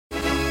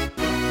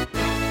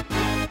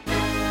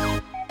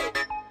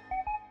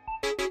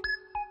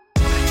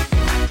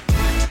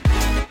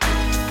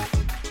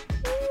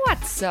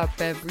What's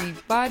up,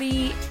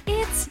 everybody?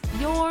 It's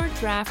your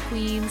Draft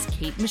Queens,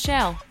 Kate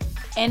Michelle.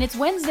 And it's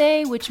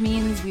Wednesday, which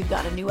means we've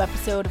got a new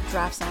episode of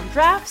Drafts on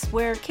Drafts,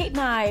 where Kate and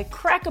I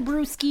crack a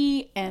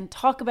brewski and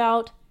talk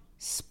about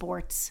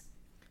sports.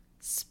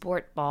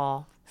 Sport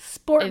ball.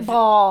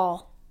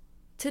 Ball.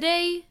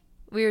 Today,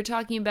 we are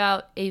talking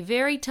about a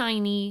very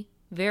tiny,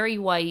 very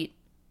white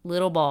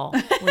little ball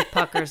with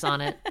puckers on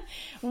it.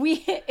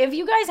 If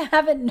you guys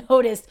haven't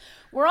noticed,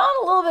 we're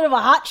on a little bit of a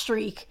hot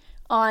streak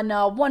on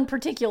one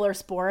particular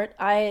sport.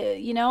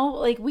 We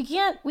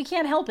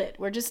can't help it.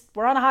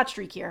 We're on a hot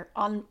streak here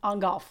on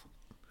golf.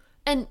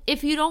 And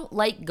if you don't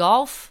like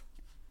golf,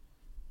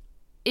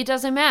 it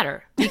doesn't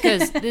matter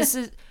because this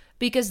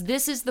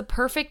is the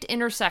perfect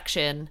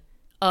intersection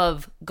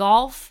of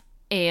golf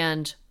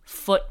and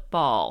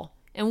football.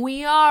 And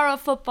we are a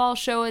football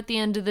show at the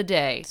end of the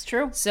day. It's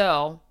true.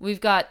 So we've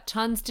got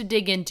tons to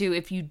dig into.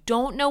 If you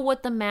don't know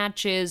what the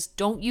match is,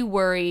 don't you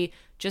worry.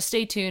 Just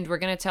stay tuned. We're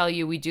going to tell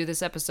you we do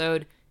this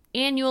episode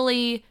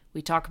annually.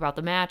 We talk about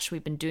the match.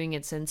 We've been doing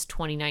it since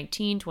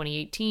 2019,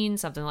 2018,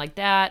 something like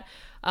that.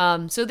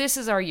 So this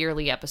is our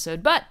yearly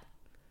episode. But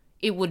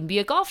it wouldn't be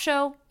a golf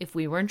show if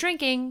we weren't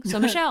drinking. So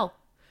Michelle,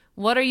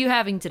 what are you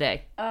having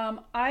today?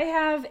 I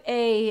have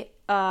a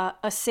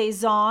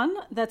Saison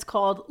that's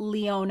called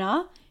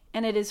Leona,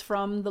 and it is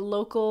from the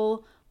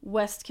local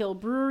Westkill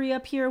Brewery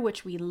up here,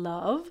 which we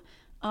love.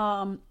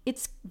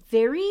 It's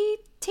very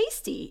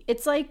tasty.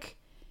 It's like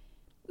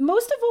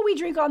most of what we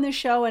drink on this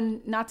show,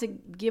 and not to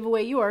give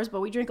away yours, but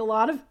we drink a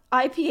lot of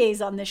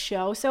IPAs on this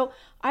show. So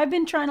I've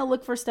been trying to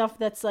look for stuff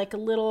that's like a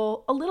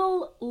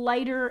little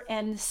lighter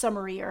and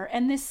summerier.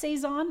 And this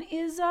Saison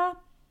is, I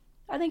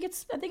think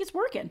it's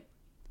working.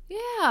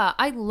 Yeah,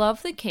 I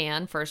love the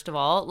can, first of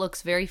all. It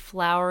looks very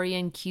flowery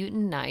and cute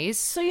and nice.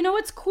 So you know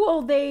what's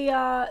cool?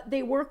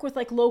 They work with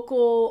like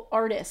local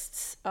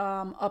artists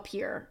up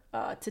here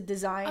to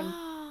design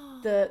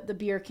the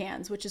beer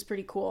cans, which is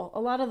pretty cool. A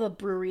lot of the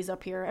breweries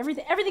up here,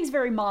 everything's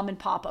very mom and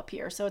pop up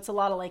here. So it's a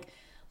lot of like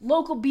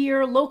local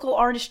beer, local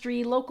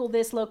artistry, local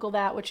this, local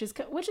that, which is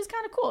kind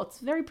of cool. It's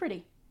very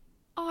pretty.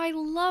 Oh, I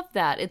love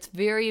that. It's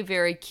very,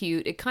 very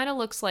cute. It kind of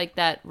looks like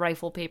that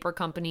Rifle Paper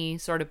Company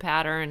sort of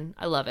pattern.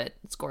 I love it.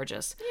 It's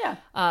gorgeous. Yeah.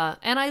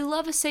 And I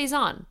love a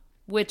Saison,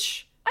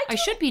 which I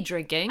should be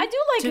drinking. I do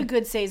like a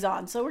good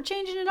Saison, so we're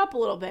changing it up a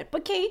little bit.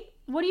 But Kate,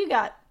 what do you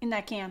got in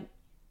that can?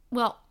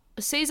 Well,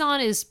 a Saison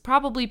is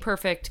probably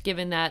perfect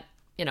given that,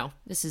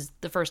 this is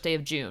the first day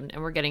of June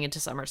and we're getting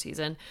into summer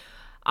season.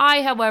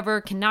 I,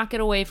 however, cannot get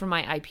away from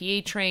my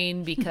IPA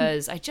train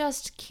because I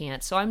just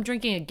can't. So I'm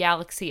drinking a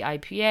Galaxy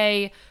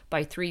IPA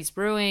by Threes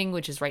Brewing,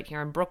 which is right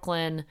here in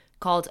Brooklyn,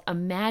 called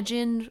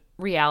Imagine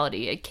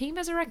Reality. It came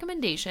as a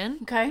recommendation.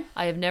 Okay.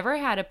 I have never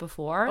had it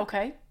before.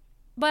 Okay.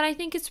 But I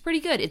think it's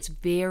pretty good. It's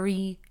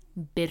very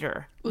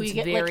bitter. It's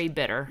very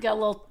bitter. Got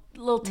a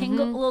little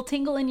tingle, little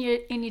tingle in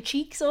your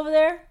cheeks over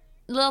there.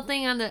 Little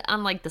thing on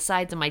the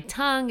sides of my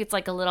tongue. It's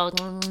like a little.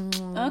 Okay,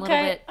 little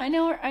bit. I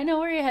know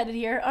where you're headed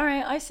here. All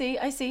right, I see.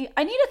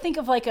 I need to think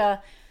of like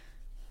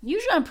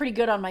usually I'm pretty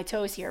good on my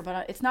toes here,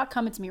 but it's not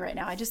coming to me right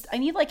now. I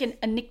need like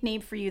a nickname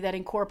for you that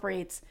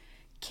incorporates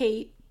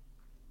Kate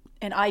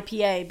and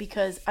IPA,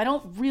 because I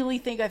don't really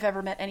think I've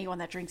ever met anyone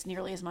that drinks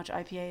nearly as much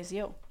IPA as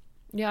you.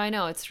 Yeah, I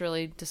know. It's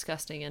really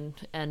disgusting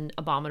and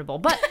abominable,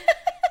 but.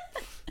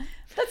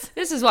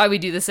 This is why we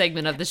do the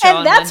segment of the show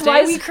on Wednesdays. Wednesdays.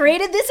 Why we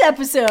created this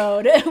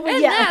episode.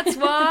 That's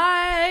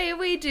why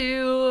we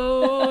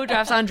do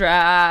Drafts on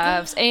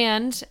Drafts.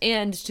 And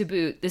to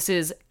boot, this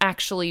is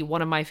actually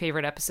one of my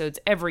favorite episodes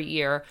every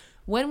year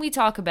when we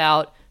talk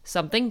about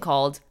something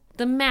called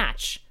the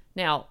match.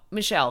 Now,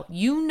 Michelle,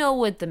 you know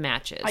what the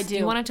match is. I do. Do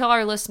you want to tell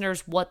our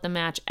listeners what the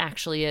match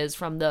actually is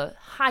from the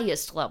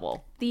highest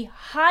level? The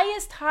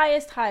highest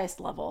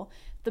level.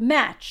 The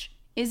match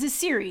is a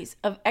series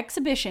of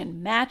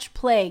exhibition, match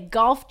play,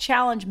 golf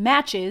challenge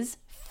matches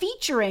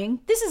featuring,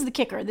 this is the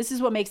kicker, this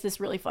is what makes this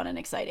really fun and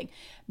exciting,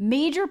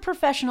 major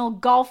professional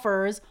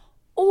golfers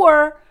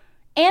or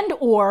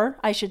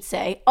I should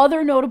say,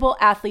 other notable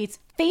athletes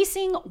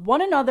facing one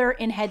another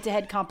in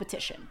head-to-head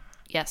competition.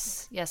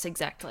 Yes,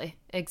 exactly.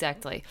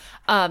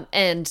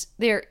 And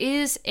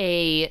there's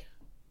a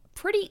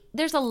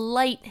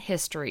light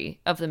history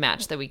of the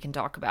match that we can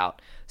talk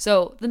about.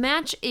 So the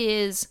match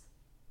is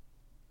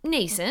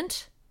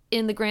nascent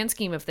in the grand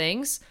scheme of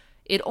things.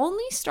 It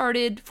only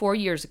started 4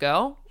 years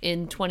ago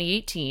in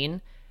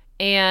 2018,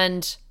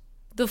 and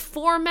the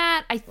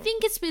format, I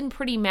think it's been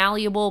pretty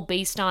malleable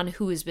based on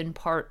who has been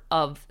part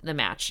of the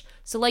match.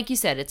 So like you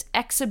said, it's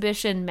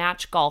exhibition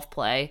match golf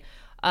play.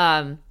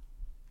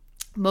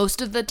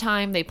 Most of the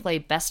time they play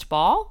best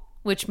ball,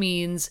 which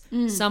means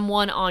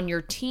someone on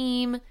your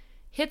team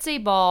hits a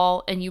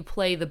ball and you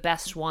play the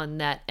best one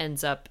that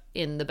ends up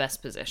in the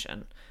best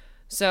position.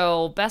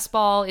 So best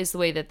ball is the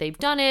way that they've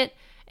done it.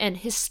 And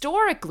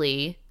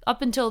historically,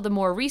 up until the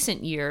more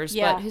recent years,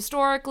 but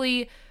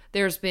historically,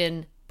 there's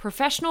been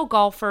professional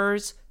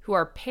golfers who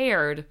are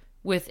paired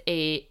with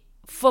a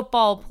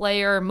football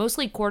player,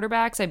 mostly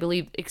quarterbacks, I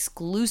believe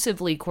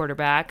exclusively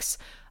quarterbacks,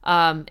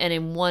 And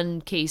in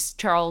one case,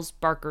 Charles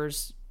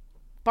Barkley's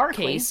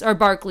Barkley. case, or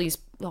Barkley's,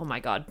 oh my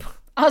God.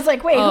 I was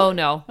like, wait. Oh,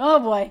 no. Oh,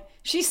 boy.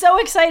 She's so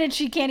excited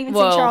she can't even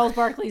Whoa. say Charles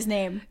Barkley's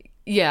name.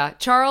 Yeah,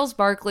 Charles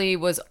Barkley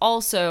was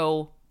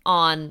also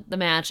on the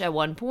match at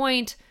one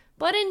point,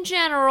 but in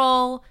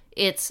general,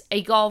 it's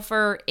a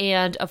golfer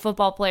and a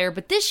football player.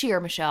 But this year,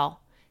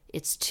 Michelle,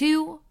 it's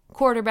two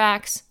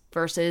quarterbacks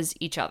versus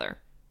each other.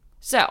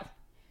 So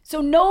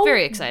no,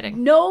 very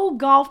exciting. No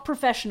golf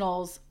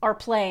professionals are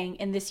playing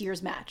in this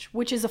year's match,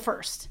 which is a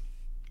first.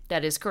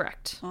 That is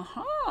correct.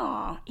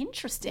 Uh-huh.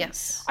 Interesting.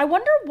 Yes. I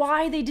wonder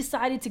why they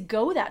decided to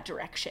go that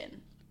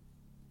direction.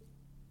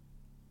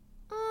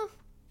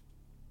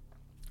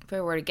 If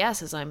I were to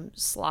guess, as I'm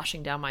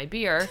sloshing down my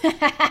beer. I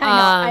know.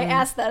 I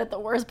asked that at the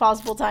worst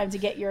possible time to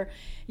get your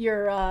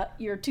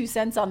 2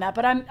 cents on that,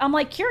 but I'm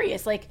like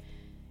curious. Like,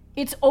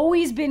 it's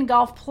always been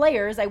golf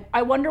players.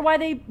 I wonder why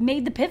they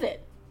made the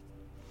pivot.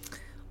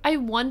 I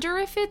wonder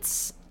if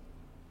it's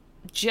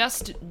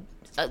just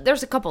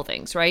there's a couple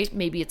things, right?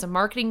 Maybe it's a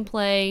marketing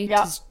play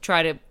to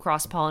try to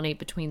cross-pollinate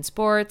between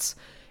sports.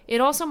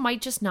 It also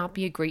might just not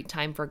be a great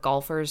time for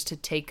golfers to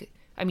take.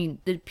 I mean,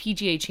 the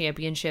PGA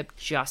Championship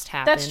just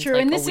happened. That's true,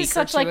 like and this is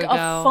such like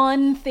a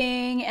fun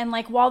thing. And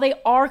like, while they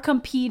are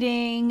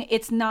competing,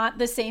 it's not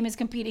the same as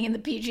competing in the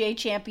PGA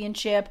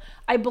Championship.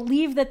 I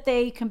believe that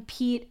they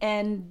compete,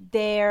 and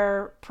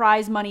their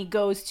prize money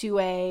goes to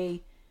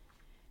a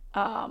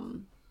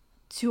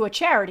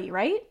charity,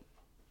 right?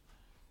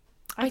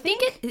 I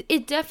think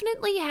it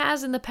definitely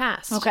has in the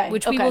past. Okay,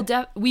 which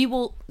we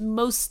will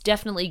most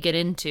definitely get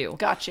into.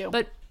 Got you.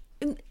 But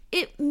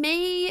it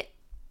may.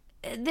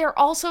 There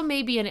also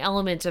may be an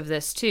element of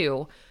this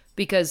too,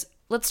 because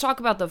let's talk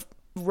about the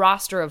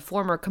roster of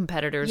former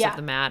competitors of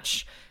the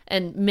match,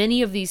 and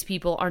many of these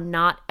people are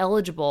not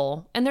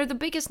eligible, and they're the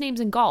biggest names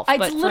in golf.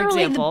 It's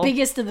literally the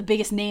biggest of the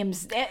biggest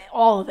names,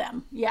 all of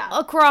them. Yeah,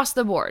 across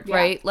the board,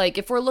 right? Like,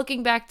 if we're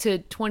looking back to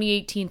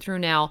 2018 through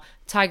now,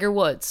 Tiger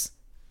Woods,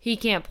 he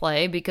can't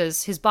play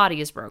because his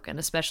body is broken,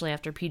 especially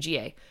after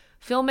PGA.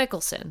 Phil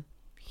Mickelson,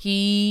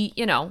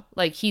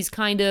 he's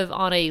kind of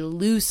on a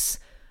loose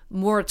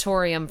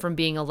moratorium from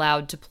being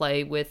allowed to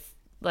play with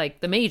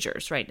like the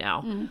majors right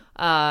now.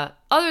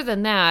 Other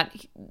than that,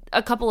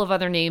 a couple of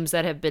other names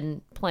that have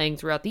been playing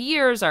throughout the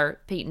years are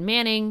Peyton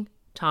Manning,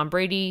 Tom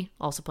Brady,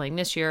 also playing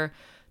this year,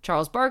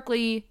 Charles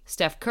Barkley,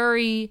 Steph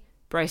Curry,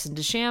 Bryson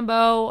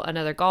DeChambeau,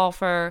 another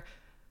golfer,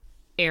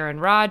 Aaron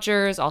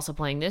Rodgers, also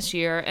playing this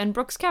year, and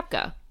Brooks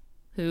Koepka,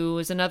 who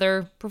is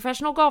another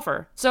professional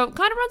golfer. So it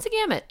kind of runs the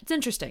gamut. It's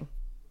interesting.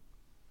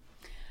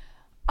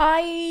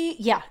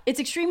 It's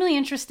extremely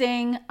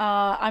interesting.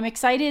 I'm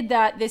excited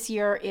that this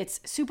year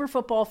it's super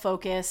football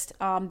focused.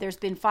 There's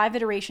been 5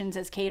 iterations,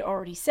 as Kate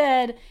already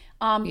said.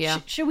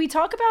 Should we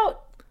talk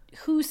about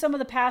who some of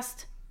the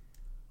past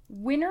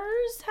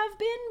winners have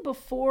been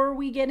before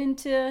we get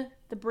into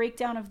the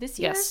breakdown of this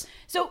year's? Yes.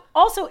 So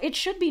also, it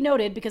should be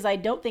noted, because I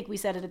don't think we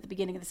said it at the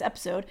beginning of this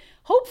episode,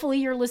 hopefully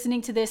you're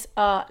listening to this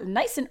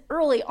nice and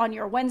early on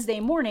your Wednesday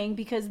morning,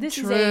 because this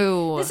is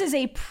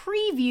a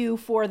preview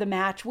for the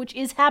match, which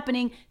is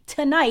happening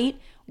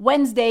tonight,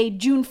 Wednesday,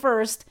 June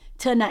 1st,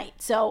 tonight.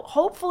 So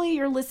hopefully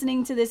you're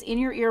listening to this in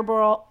your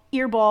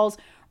earballs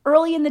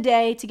early in the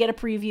day to get a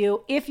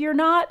preview. If you're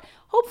not,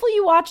 hopefully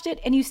you watched it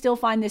and you still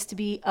find this to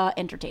be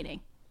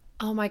entertaining.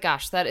 Oh my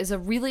gosh, that is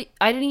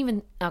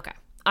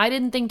I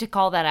didn't think to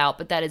call that out,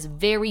 but that is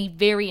very,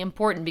 very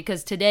important,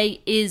 because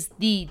today is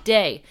the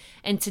day.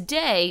 And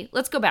today,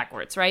 let's go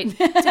backwards, right?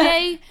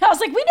 Today, I was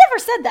like, we never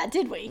said that,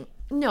 did we?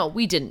 No,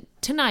 we didn't.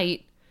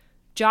 Tonight,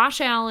 Josh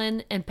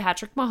Allen and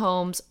Patrick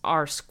Mahomes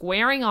are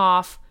squaring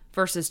off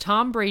versus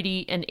Tom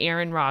Brady and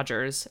Aaron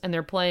Rodgers, and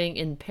they're playing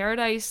in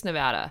Paradise,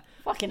 Nevada.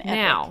 Fucking epic.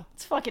 Now,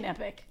 it's fucking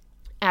epic.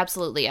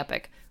 Absolutely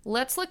epic.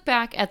 Let's look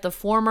back at the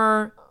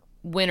former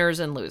winners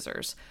and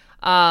losers.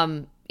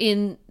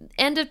 In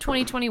end of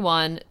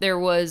 2021, there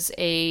was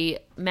a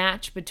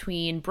match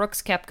between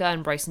Brooks Koepka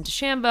and Bryson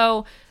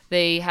DeChambeau.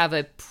 They have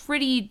a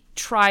pretty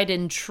tried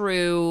and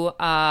true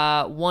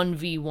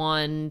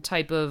 1v1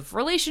 type of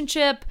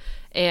relationship,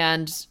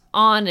 and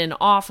on and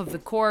off of the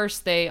course,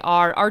 they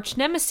are arch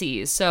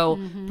nemesis. So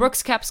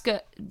Brooks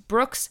Koepka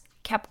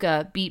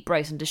beat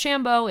Bryson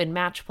DeChambeau in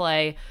match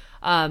play.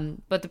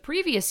 But the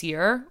previous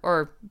year,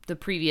 or the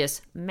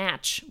previous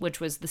match,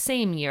 which was the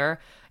same year,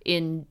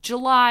 in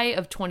July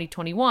of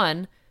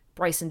 2021,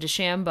 Bryson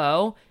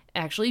DeChambeau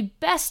actually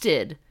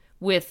bested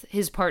with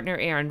his partner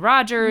Aaron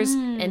Rodgers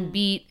and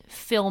beat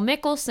Phil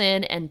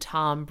Mickelson and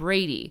Tom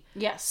Brady.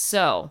 Yes.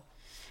 So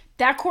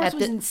that course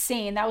was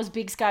insane. That was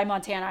Big Sky,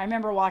 Montana. I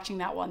remember watching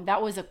that one.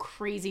 That was a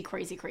crazy,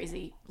 crazy,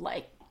 crazy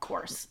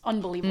course.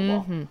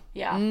 Unbelievable.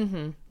 Yeah.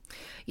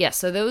 Yeah,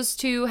 so those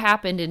two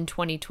happened in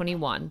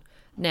 2021.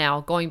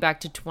 Now, going back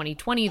to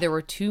 2020, there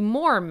were 2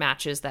 more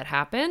matches that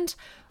happened.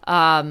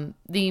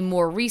 The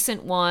more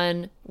recent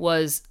one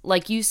was,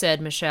 like you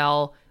said,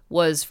 Michelle,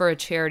 was for a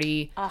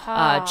charity,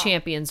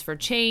 Champions for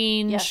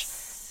Change.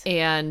 Yes.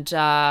 And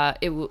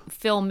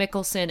Phil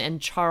Mickelson and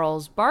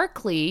Charles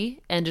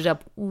Barkley ended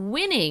up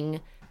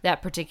winning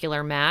that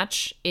particular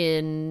match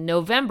in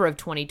November of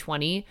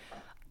 2020,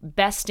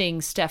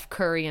 besting Steph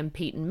Curry and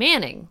Peyton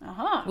Manning,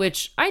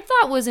 which I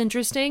thought was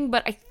interesting,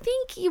 but I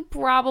think you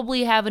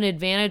probably have an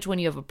advantage when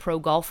you have a pro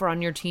golfer on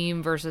your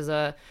team versus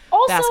a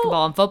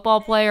basketball and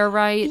football player,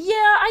 right? Yeah,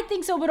 I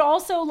think so, but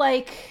also,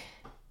 like,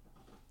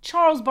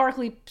 Charles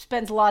Barkley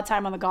spends a lot of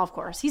time on the golf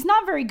course. He's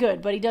not very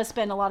good, but he does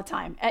spend a lot of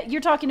time.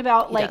 You're talking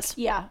about, like,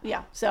 yeah.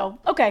 So,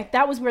 okay,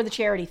 that was where the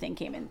charity thing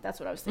came in. That's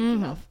what I was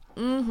thinking of.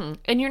 Mm-hmm.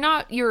 And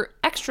you're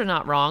extra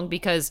not wrong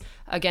because,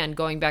 again,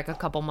 going back a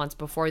couple months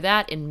before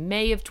that, in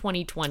May of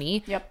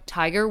 2020,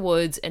 Tiger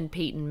Woods and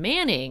Peyton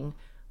Manning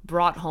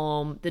brought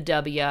home the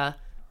W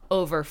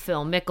over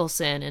Phil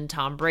Mickelson and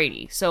Tom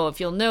Brady. So if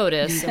you'll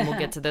notice, and we'll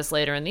get to this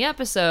later in the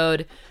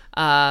episode,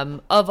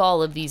 of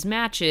all of these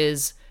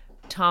matches,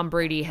 Tom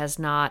Brady has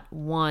not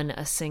won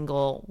a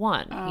single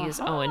one. He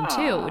is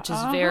 0-2, which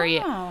is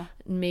very,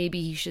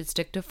 maybe he should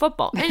stick to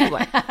football.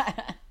 Anyway.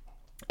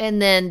 And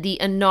then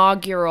the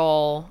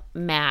inaugural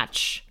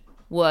match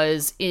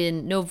was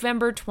in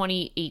November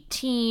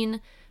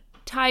 2018,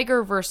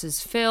 Tiger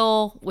versus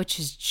Phil, which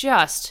is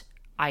just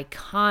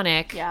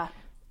iconic. Yeah.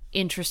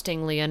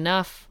 Interestingly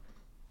enough,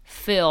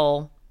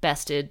 Phil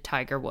bested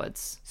Tiger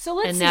Woods. So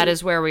let's see. And that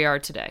is where we are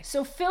today.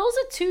 So Phil's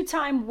a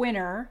 2-time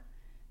winner.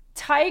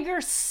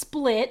 Tiger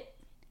split.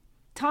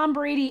 Tom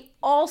Brady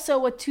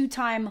also a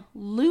 2-time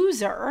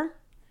loser.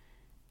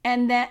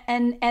 And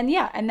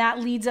that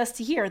leads us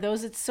to here.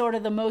 Those are sort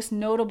of the most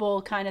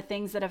notable kind of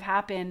things that have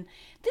happened.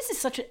 This is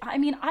such a, I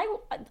mean, I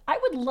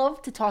would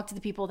love to talk to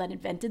the people that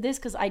invented this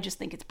because I just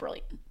think it's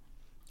brilliant.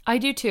 I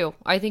do too.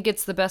 I think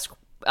it's the best.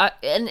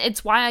 And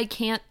it's why I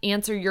can't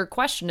answer your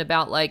question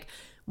about like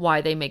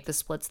why they make the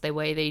splits the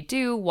way they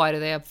do. Why do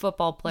they have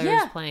football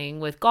players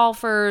playing with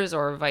golfers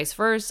or vice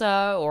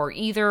versa or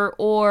either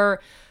or?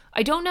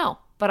 I don't know.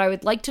 But I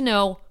would like to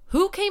know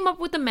who came up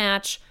with the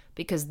match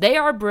because they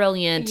are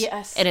brilliant.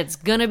 Yes. And it's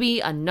going to be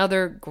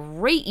another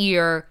great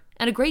year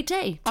and a great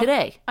day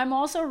today. I'm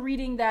also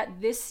reading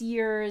that this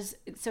year's,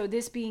 so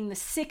this being the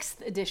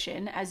 6th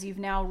edition, as you've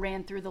now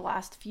ran through the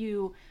last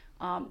few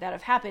that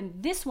have happened,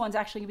 this one's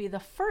actually going to be the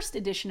first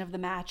edition of the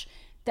match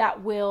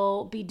that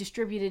will be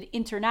distributed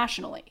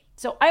internationally.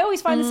 So I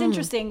always find this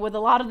interesting with a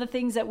lot of the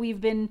things that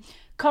we've been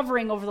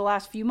covering over the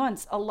last few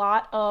months. A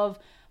lot of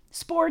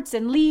sports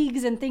and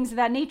leagues and things of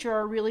that nature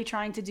are really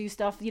trying to do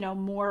stuff,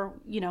 more,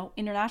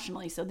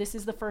 internationally. So this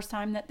is the first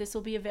time that this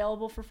will be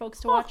available for folks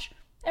to watch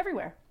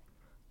everywhere.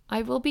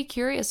 I will be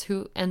curious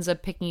who ends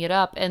up picking it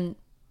up. And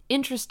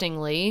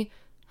interestingly,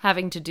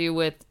 having to do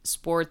with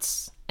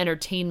sports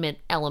entertainment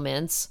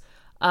elements,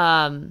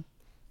 the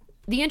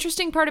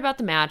interesting part about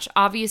the match,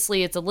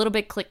 obviously it's a little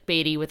bit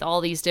clickbaity with all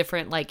these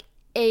different like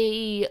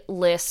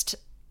A-list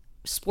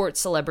sports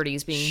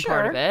celebrities being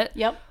part of it.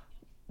 Yep.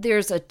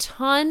 There's a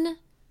ton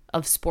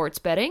of sports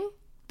betting.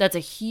 That's a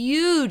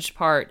huge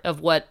part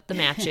of what the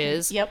match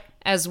is. Yep.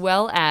 As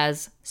well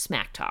as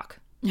smack talk.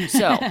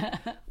 So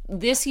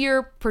this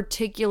year,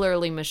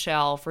 particularly,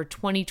 Michelle, for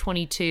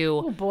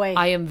 2022, oh boy,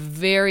 I am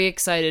very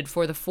excited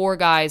for the 4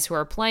 guys who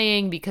are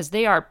playing because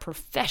they are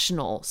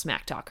professional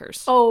smack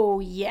talkers. Oh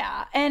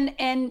yeah.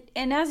 And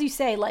as you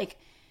say, like,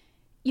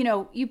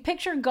 you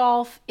picture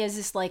golf as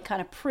this like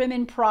kind of prim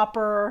and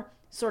proper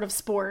sort of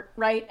sport,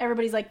 right?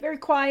 Everybody's like very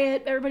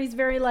quiet. Everybody's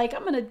very like,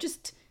 I'm going to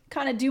just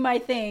kind of do my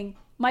thing.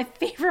 My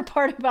favorite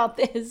part about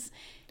this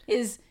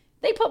is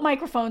they put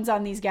microphones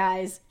on these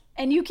guys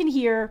and you can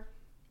hear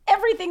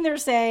everything they're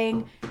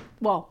saying.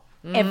 Well,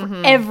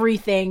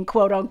 everything,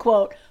 quote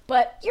unquote.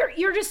 But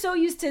you're just so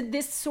used to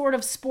this sort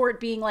of sport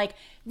being like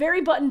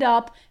very buttoned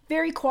up,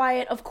 very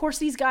quiet. Of course,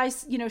 these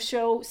guys,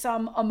 show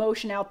some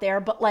emotion out there,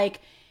 but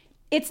like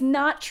it's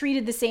not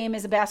treated the same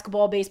as a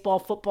basketball, baseball,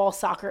 football,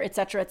 soccer, et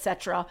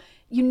cetera,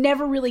 You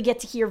never really get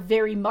to hear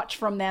very much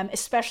from them,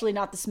 especially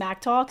not the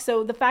smack talk.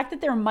 So the fact that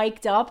they're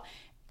mic'd up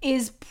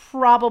is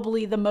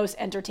probably the most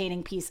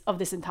entertaining piece of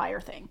this entire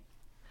thing.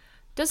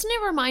 Doesn't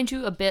it remind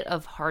you a bit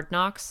of Hard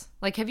Knocks?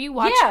 Like, have you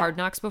watched Hard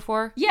Knocks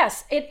before?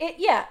 Yes,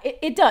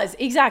 it does.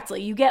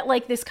 Exactly. You get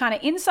like this kind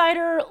of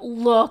insider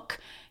look,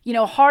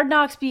 Hard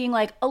Knocks being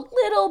like a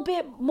little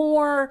bit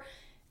more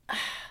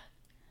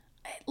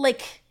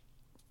like,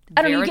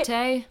 I don't know.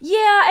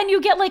 And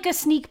you get like a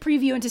sneak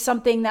preview into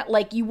something that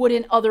like you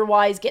wouldn't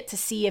otherwise get to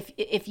see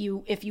if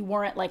you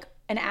weren't like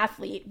an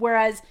athlete.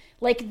 Whereas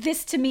like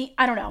this to me,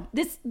 I don't know.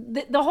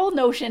 The whole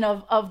notion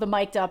of the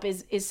mic'd up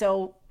is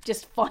so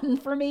just fun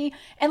for me.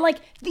 And like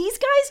these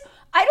guys,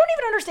 I don't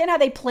even understand how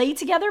they play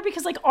together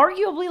because like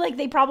arguably like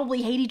they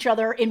probably hate each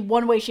other in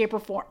one way, shape, or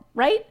form,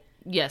 right?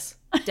 Yes,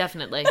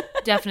 definitely.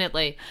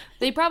 Definitely.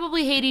 They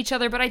probably hate each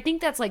other, but I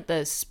think that's like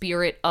the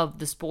spirit of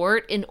the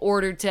sport in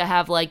order to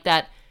have like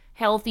that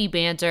healthy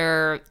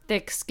banter,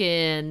 thick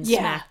skin,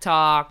 smack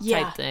talk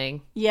type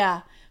thing.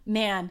 Yeah.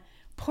 Man,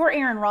 poor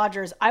Aaron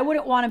Rodgers. I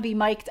wouldn't want to be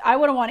mic'd. I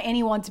wouldn't want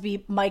anyone to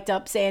be mic'd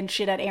up saying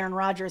shit at Aaron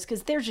Rodgers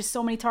because there's just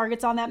so many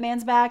targets on that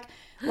man's back.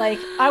 Like,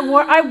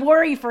 I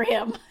worry for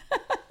him.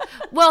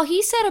 Well,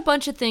 he said a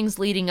bunch of things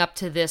leading up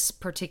to this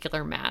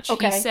particular match.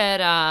 Okay. He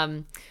said,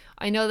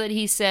 I know that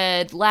he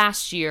said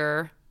last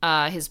year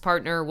his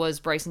partner was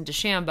Bryson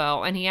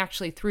DeChambeau, and he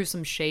actually threw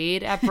some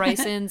shade at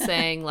Bryson,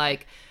 saying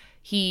like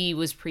he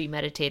was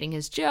premeditating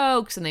his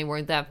jokes and they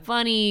weren't that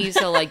funny.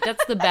 So like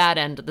that's the bad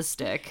end of the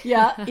stick.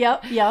 Yep.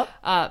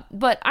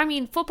 But I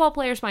mean, football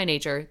players by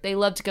nature, they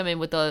love to come in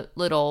with a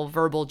little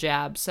verbal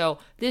jab. So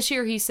this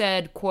year he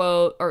said,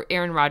 quote, or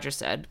Aaron Rodgers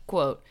said,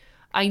 quote,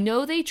 "I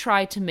know they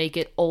try to make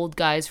it old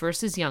guys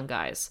versus young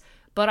guys,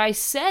 but I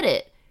said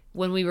it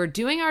when we were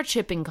doing our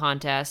chipping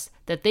contest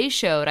that they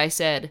showed. I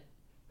said,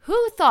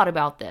 who thought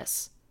about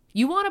this?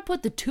 You want to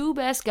put the two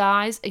best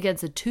guys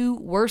against the two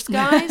worst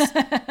guys?"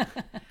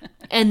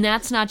 And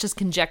that's not just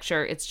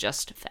conjecture, it's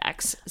just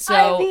facts. So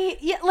I mean,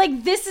 yeah,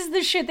 like this is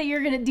the shit that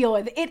you're going to deal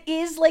with. It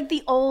is like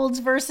the olds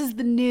versus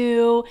the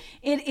new.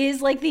 It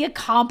is like the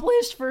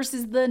accomplished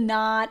versus the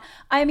not.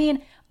 I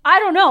mean, I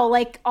don't know.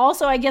 Like,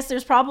 also, I guess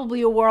there's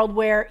probably a world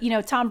where, you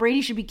know, Tom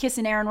Brady should be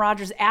kissing Aaron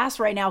Rodgers' ass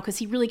right now because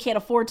he really can't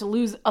afford to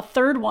lose a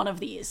third one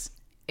of these.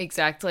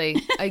 Exactly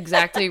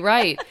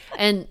right.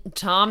 And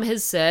Tom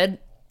has said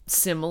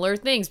similar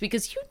things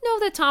because you know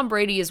that Tom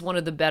Brady is one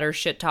of the better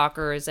shit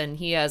talkers, and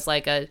he has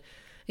the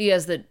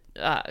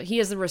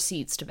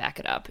receipts to back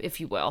it up, if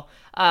you will.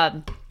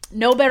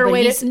 No better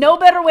way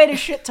to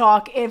shit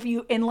talk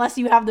unless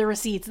you have the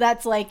receipts.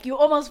 That's like you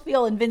almost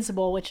feel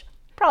invincible, which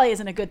probably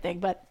isn't a good thing,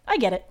 but I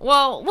get it.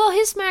 Well,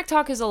 his smack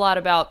talk is a lot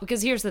about,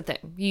 because here's the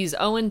thing. He's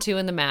 0-2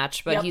 in the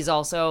match, but he's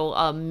also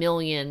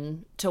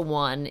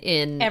 1,000,000-1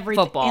 in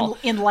football.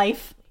 In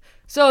life.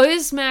 So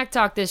his smack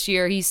talk this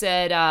year, he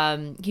said,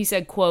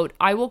 quote,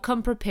 "I will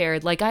come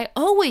prepared like I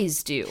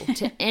always do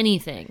to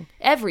anything,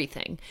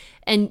 everything."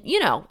 And, you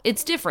know,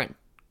 it's different.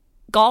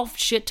 Golf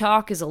shit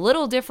talk is a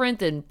little different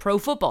than pro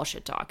football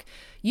shit talk.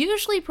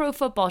 Usually pro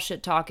football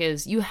shit talk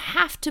is you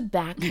have to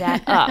back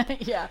that up.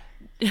 Yeah.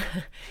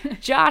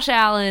 Josh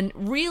Allen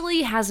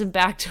really hasn't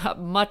backed up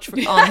much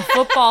on the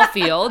football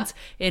field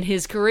in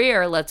his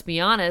career, let's be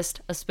honest,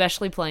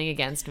 especially playing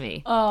against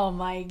me. Oh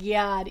my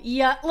God.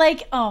 Yeah,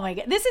 like, oh my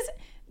God. This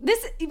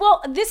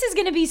is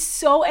going to be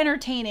so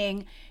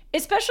entertaining,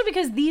 especially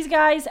because these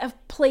guys have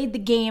played the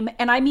game,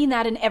 and I mean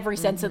that in every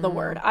sense of the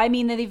word. I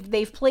mean that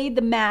they've played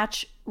the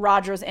match,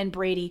 Rodgers and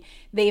Brady.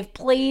 They've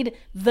played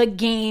the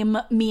game,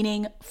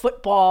 meaning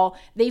football.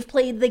 They've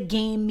played the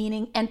game,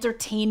 meaning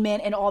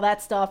entertainment and all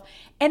that stuff.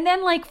 And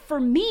then, like, for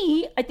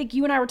me, I think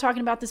you and I were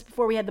talking about this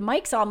before we had the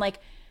mics on, like,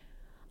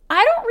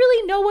 I don't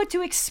really know what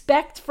to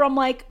expect from,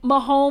 like,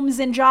 Mahomes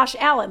and Josh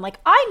Allen. Like,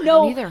 I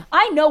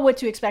know what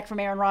to expect from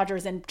Aaron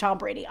Rodgers and Tom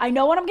Brady. I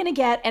know what I'm going to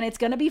get, and it's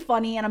going to be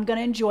funny, and I'm going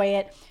to enjoy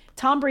it.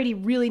 Tom Brady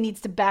really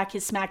needs to back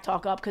his smack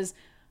talk up, because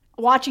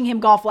watching him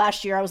golf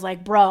last year, I was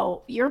like,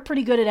 bro, you're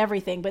pretty good at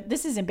everything, but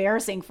this is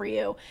embarrassing for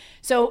you.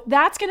 So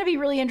that's going to be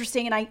really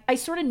interesting. And I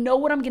sort of know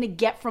what I'm going to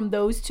get from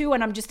those two,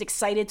 and I'm just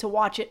excited to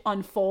watch it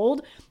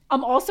unfold.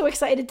 I'm also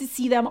excited to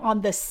see them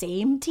on the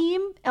same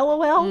team,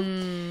 LOL.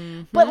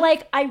 Mm-hmm. But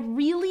like, I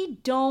really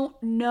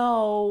don't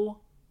know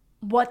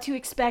what to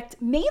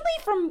expect, mainly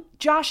from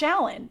Josh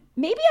Allen.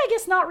 Maybe, I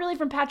guess, not really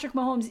from Patrick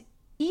Mahomes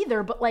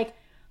either, but like,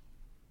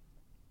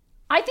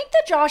 I think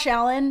that Josh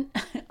Allen,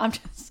 I'm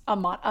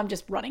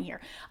just running here.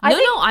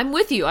 I'm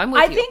with you.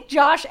 I think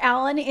Josh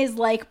Allen is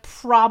like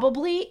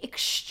probably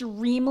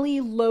extremely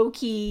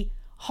low-key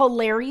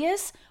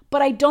hilarious,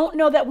 but I don't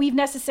know that we've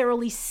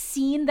necessarily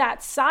seen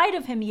that side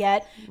of him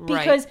yet,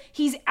 because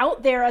he's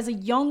out there as a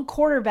young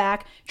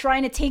quarterback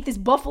trying to take this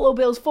Buffalo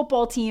Bills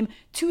football team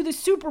to the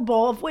Super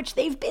Bowl, of which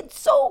they've been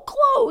so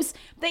close,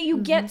 that you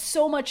get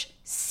so much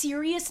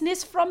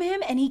seriousness from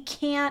him, and he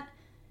can't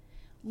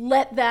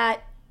let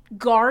that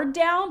guard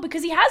down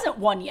because he hasn't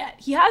won yet.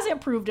 He hasn't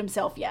proved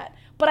himself yet.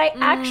 But I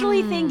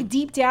actually think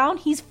deep down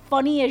he's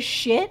funny as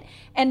shit,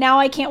 and now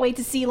I can't wait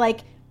to see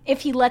like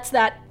if he lets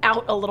that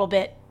out a little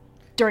bit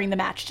during the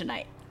match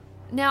tonight.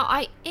 Now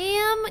I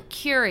am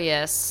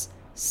curious.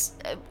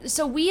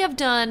 So we have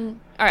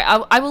done. All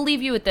right, I will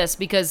leave you with this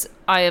because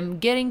I am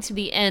getting to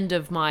the end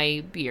of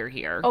my beer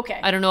here. Okay.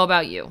 I don't know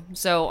about you,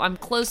 so I'm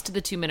close to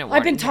the 2-minute warning.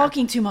 I've been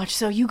talking too much,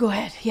 so you go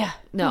ahead. Yeah.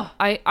 No,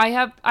 I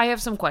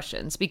have some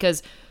questions,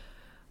 because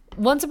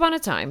once upon a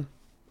time,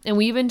 and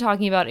we've been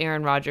talking about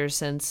Aaron Rodgers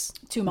since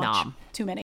too much. Too many.